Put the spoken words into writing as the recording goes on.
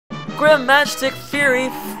Grim Matchstick Fury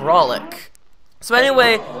Frolic. So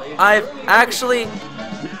anyway, I've actually,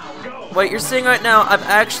 what you're seeing right now, I've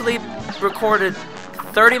actually recorded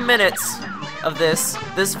 30 minutes of this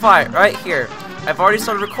fight right here. I've already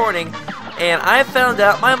started recording, and I found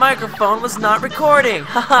out my microphone was not recording.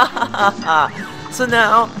 So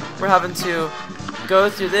now we're having to go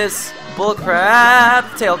through this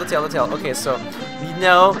bullcrap. The tail. Okay, so you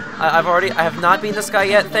know, I have not beaten this guy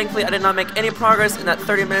yet. Thankfully, I did not make any progress in that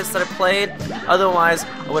 30 minutes that I played. Otherwise,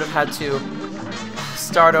 I would have had to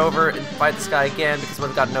start over and fight this guy again because I would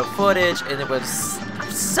have got no footage, and it would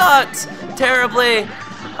have sucked terribly.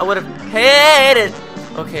 I would have hated.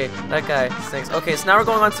 Okay, that guy stinks. Okay, so now we're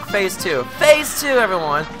going on to phase 2. Phase 2,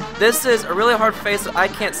 everyone. This is a really hard phase that I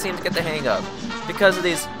can't seem to get the hang of because of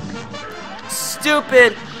these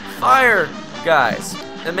stupid fire guys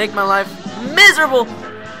that make my life miserable.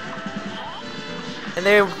 And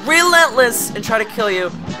they're relentless and try to kill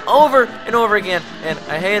you over and over again. And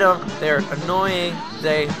I hate them. They're annoying.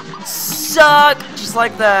 They suck. Just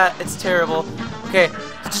like that. It's terrible. Okay,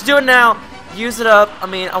 just do it now. Use it up. I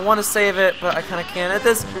mean, I want to save it, but I kind of can't at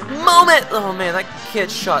this moment. Oh man, that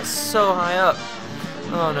kid shot so high up.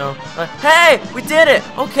 Oh no. Hey, we did it.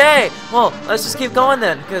 Okay. Well, let's just keep going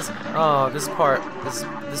then, because this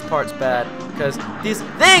part's bad because these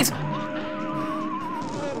things.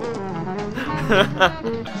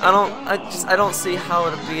 I don't see how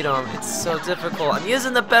to beat them. It's so difficult. I'm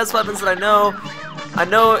using the best weapons that I know. I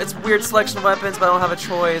know it's weird selection of weapons, but I don't have a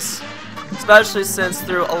choice. Especially since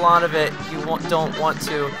through a lot of it you don't want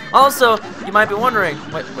to. Also, you might be wondering,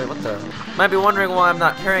 wait, what the? You might be wondering why I'm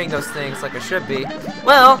not parrying those things like I should be.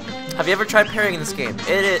 Well, have you ever tried parrying in this game?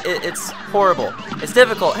 It's horrible. It's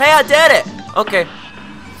difficult. Hey, I did it. Okay,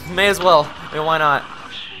 may as well. I mean, why not?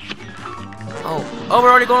 Oh, we're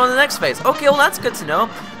already going on to the next phase. Okay, well that's good to know.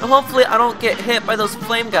 And hopefully I don't get hit by those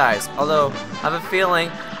flame guys. Although I have a feeling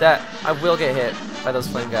that I will get hit by those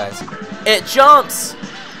flame guys. It jumps.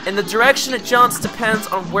 And the direction it jumps depends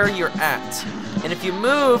on where you're at. And if you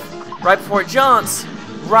move right before it jumps,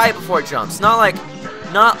 you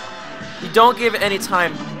don't give it any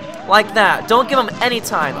time like that. Don't give them any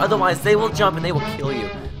time, otherwise they will jump and they will kill you.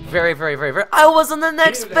 Very. I was on the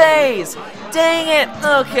next phase. Dang it.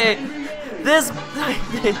 Okay, this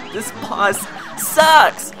boss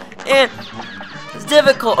sucks and it's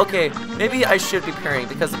difficult. Okay, maybe I should be parrying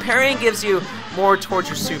because the parrying gives you more towards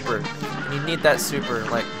your super. You need that super,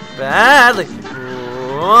 like, badly.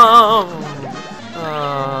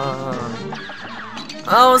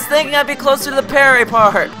 I was thinking I'd be closer to the parry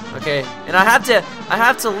part. Okay, and I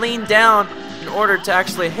have to lean down in order to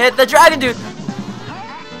actually hit the dragon dude.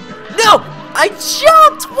 No! I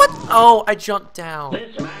jumped! What? Oh, I jumped down.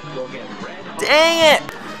 Dang it!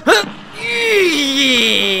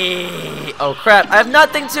 Oh crap, I have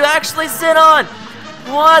nothing to actually sit on.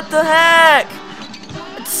 What the heck?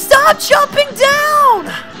 Stop jumping down!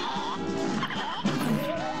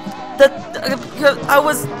 I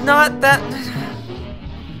was not that.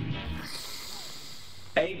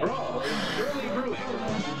 A brawl is surely brewing.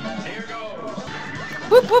 Here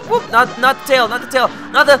goes. Whoop. Not the tail. Not the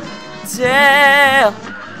tail.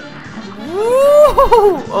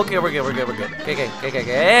 Woo! Okay, we're good.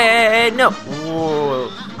 Okay. No. Whoa.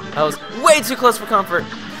 That was way too close for comfort.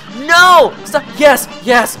 No! Stop. Yes.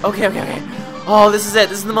 Okay. Oh, this is it.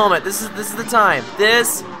 This is the moment. This is the time.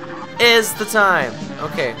 This is the time.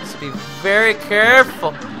 Okay, so be very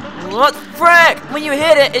careful. What frick? When you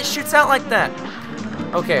hit it, it shoots out like that.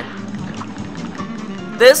 Okay.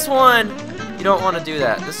 This one, you don't want to do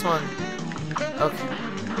that. This one. Okay.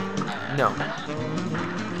 No.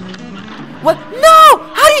 What? No!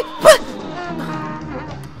 How do you? What?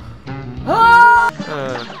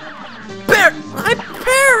 I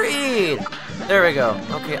parried. There we go.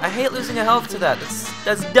 Okay, I hate losing a health to that.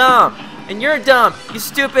 That's dumb. And you're dumb. You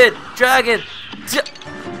stupid dragon. You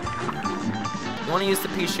want to use the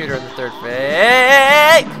pea shooter in the third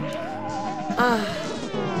phase?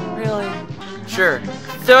 Really? Sure.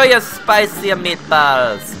 Throw your spicy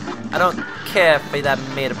meatballs. I don't care for that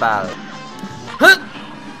meatball. Huh?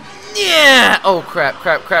 Yeah! Oh crap.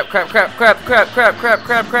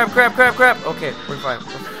 Okay, we're fine.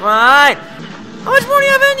 How much more do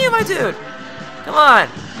you have in you, my dude? Come on.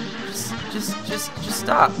 Just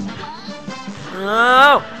stop.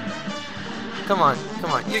 No. Come on.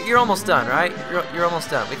 You're almost done, right? You're almost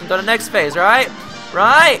done. We can go to next phase, right?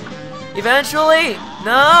 Right? Eventually?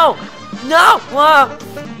 No. Whoa.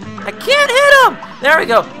 I can't hit him. There we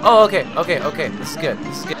go. Oh, okay. This is good.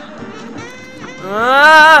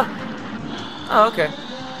 Oh, okay.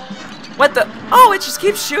 What the? Oh, it just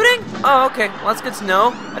keeps shooting? Oh, okay. Well, that's good to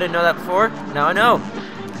know. I didn't know that before. Now I know.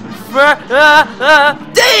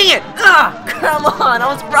 Dang it! Ah, come on, I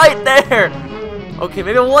was right there. Okay,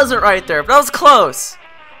 maybe I wasn't right there, but I was close.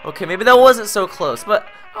 Okay, maybe that wasn't so close, but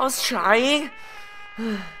I was trying.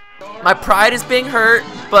 My pride is being hurt,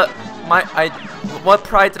 but what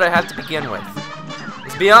pride did I have to begin with?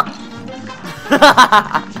 Let's be up.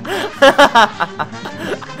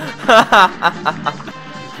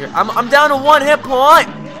 I'm down to 1 hit point.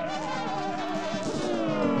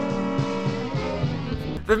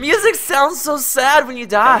 The music sounds so sad when you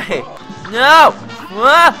die. No!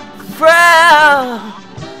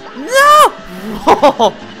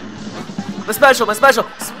 No! My special!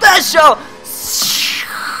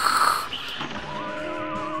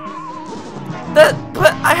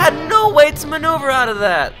 But I had no way to maneuver out of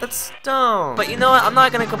that. That's dumb. But you know what? I'm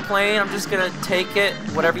not gonna complain. I'm just gonna take it,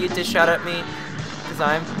 whatever you dish out at me, because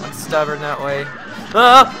I'm stubborn that way.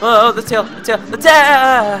 Oh, the tail.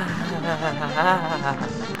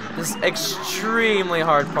 This extremely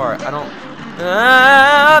hard part.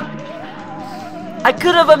 I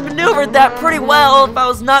could have maneuvered that pretty well if I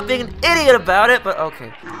was not being an idiot about it, but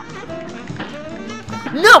okay.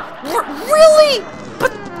 No! Really?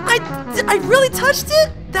 But I really touched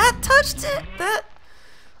it? That touched it?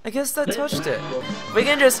 I guess that touched it. We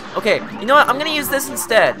can just, okay, you know what? I'm gonna use this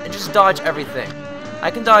instead and just dodge everything. I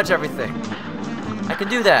can dodge everything. I can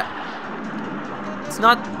do that. It's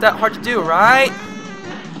not that hard to do, right?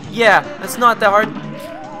 Yeah, it's not that hard.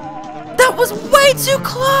 That was way too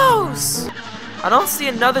close! I don't see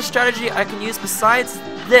another strategy I can use besides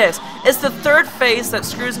this. It's the third phase that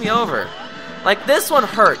screws me over. Like, this one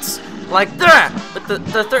hurts. Like that! But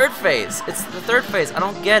the third phase. It's the third phase. I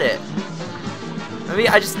don't get it. Maybe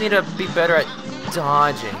I just need to be better at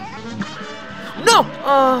dodging. No!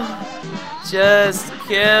 Oh, just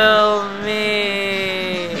kill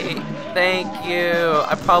me. Thank you.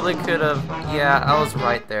 I probably could have. Yeah, I was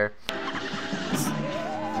right there.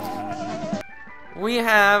 We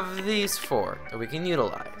have these 4 that we can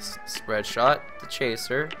utilize. Spread shot, the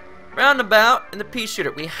chaser, roundabout, and the pea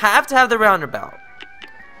shooter. We have to have the roundabout.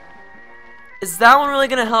 Is that one really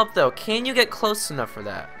gonna help though? Can you get close enough for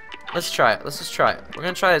that? Let's try it. Let's just try it. We're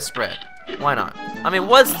gonna try the spread. Why not? I mean,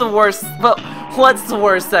 what's the worst? Well, what's the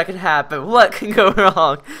worst that can happen? What can go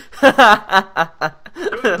wrong?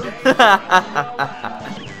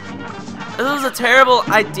 This was a terrible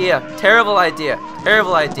idea. Terrible idea.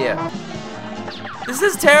 Terrible idea. This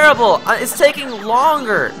is terrible. It's taking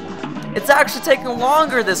longer. It's actually taking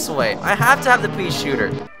longer this way. I have to have the pea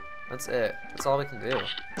shooter. That's it. That's all we can do.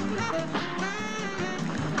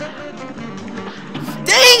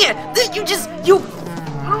 Dang it!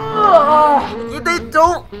 They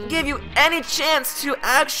don't give you any chance to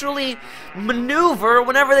actually maneuver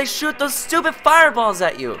whenever they shoot those stupid fireballs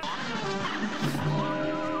at you.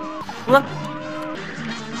 What?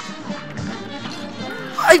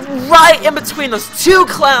 Right in between those 2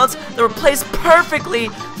 clouds that were placed perfectly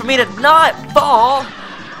for me to not fall.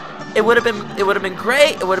 It would have been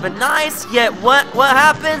great. It would have been nice. Yet what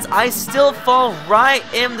happens? I still fall right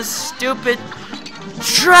in the stupid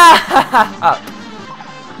trap.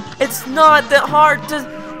 It's not that hard to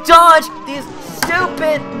dodge these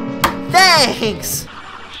stupid things.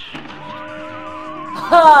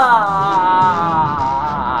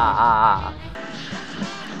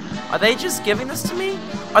 Are they just giving this to me?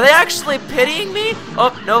 Are they actually pitying me?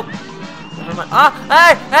 Oh, nope. Never mind.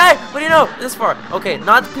 Hey, what do you know? This far. Okay,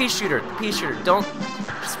 not the pea shooter. The pea shooter. Don't,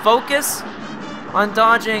 just focus on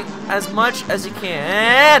dodging as much as you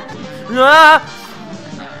can.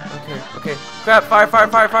 Okay. Crap, fire.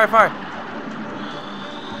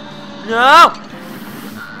 No!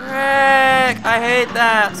 Frick, I hate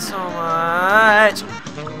that so much.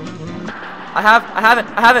 I have it.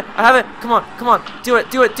 Come on. Do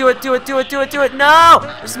it. No!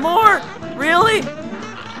 There's more! Really?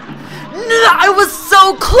 No, I was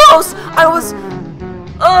so close!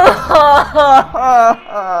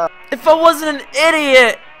 If I wasn't an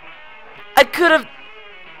idiot, I could have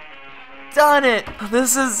done it.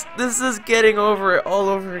 This is getting over it all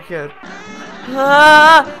over again.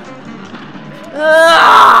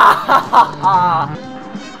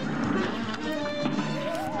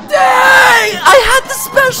 Dang! I had the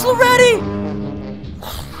special ready!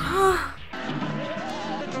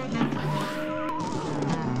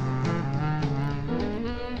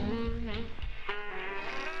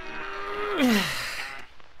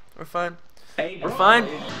 We're fine. We're fine.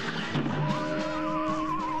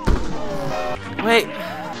 Wait.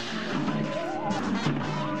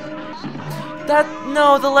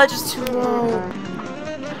 No, the ledge is too low.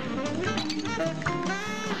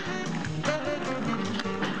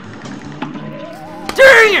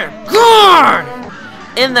 Dang it! God!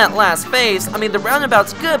 in that last phase, I mean, the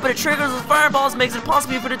roundabout's good, but it triggers the fireballs, makes it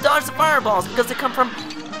impossible for you to dodge the fireballs because they come from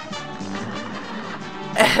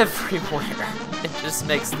everywhere. It just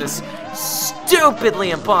makes this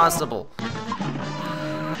stupidly impossible.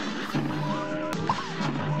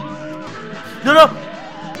 No, no!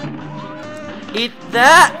 Eat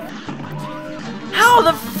that! How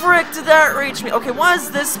the frick did that reach me? Okay, what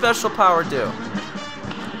does this special power do?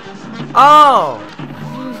 Oh!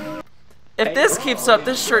 If this keeps up,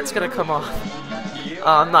 this shirt's gonna come off.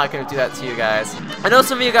 I'm not gonna do that to you guys. I know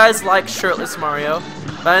some of you guys like shirtless Mario,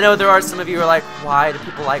 but I know there are some of you who are like, why do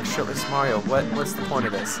people like shirtless Mario? What's the point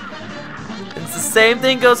of this? It's the same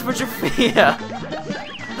thing goes for Jafia.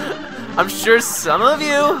 I'm sure some of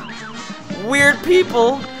you weird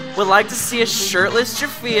people would like to see a shirtless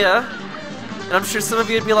Jafia, and I'm sure some of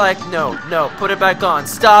you would be like, no, no, put it back on.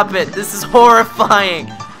 Stop it. This is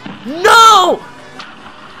horrifying. No!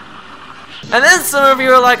 And then some of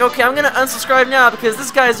you are like, okay, I'm gonna unsubscribe now because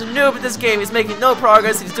this guy's a noob at this game. He's making no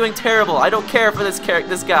progress. He's doing terrible. I don't care for this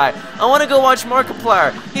guy. I want to go watch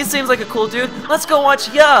Markiplier. He seems like a cool dude. Let's go watch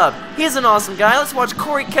Yub. He's an awesome guy. Let's watch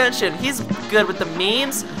Corey Kenshin. He's good with the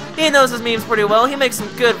memes. He knows his memes pretty well. He makes some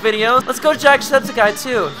good videos. Let's go Jacksepticeye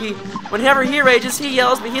too. Whenever he rages, he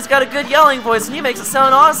yells, but he's got a good yelling voice and he makes it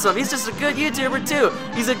sound awesome. He's just a good YouTuber too.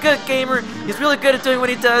 He's a good gamer. He's really good at doing what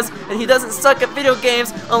he does, and he doesn't suck at video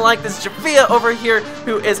games, unlike this Jafia over here,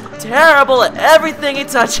 who is terrible at everything he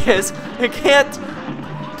touches and can't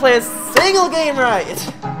play a single game right.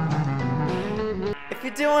 If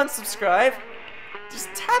you do unsubscribe,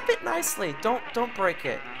 just tap it nicely. Don't break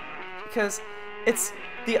it, because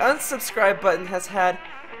the unsubscribe button has had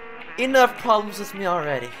enough problems with me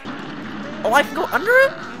already. Oh, I can go under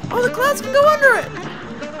it? Oh, the glass can go under it!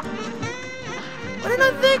 What did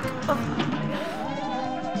I think?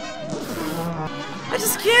 I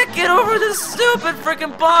just can't get over this stupid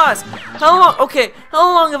freaking boss! How long? Okay, how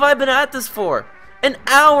long have I been at this for? An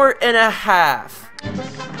hour and a half.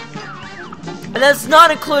 And that's not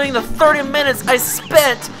including the 30 minutes I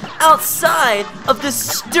spent outside of this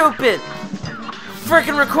stupid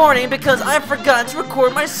freaking recording because I forgot to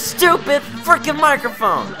record my stupid freaking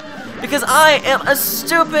microphone. Because I am a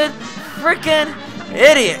stupid freaking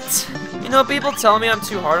idiot. You know, people tell me I'm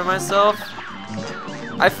too hard on myself.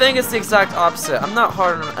 I think it's the exact opposite. I'm not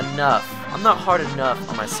hard enough. I'm not hard enough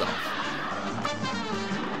on myself.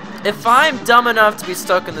 If I'm dumb enough to be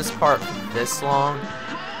stuck in this part for this long,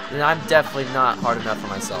 then I'm definitely not hard enough on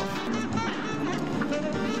myself.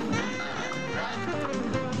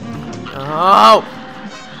 Oh!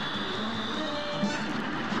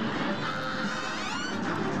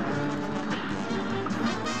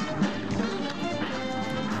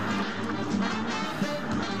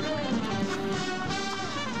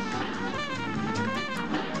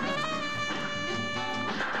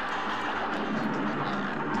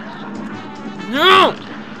 No!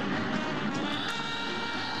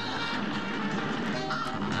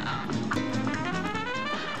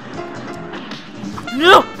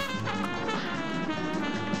 No!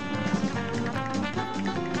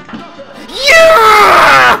 Yeah!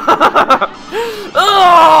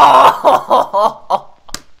 Oh!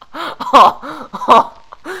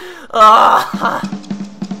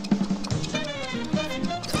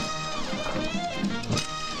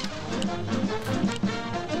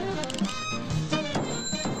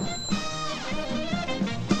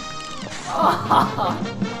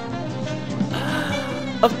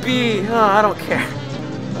 A bee. Oh, I don't care.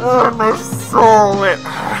 Oh, my soul, it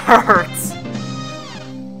hurts.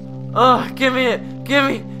 Oh, give me it. Give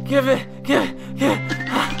it.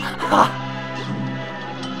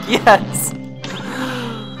 Yes.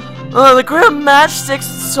 Oh, the Grim Matchstick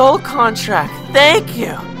Soul Contract. Thank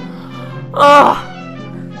you. Oh,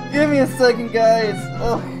 give me a second, guys.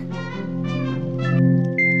 Oh.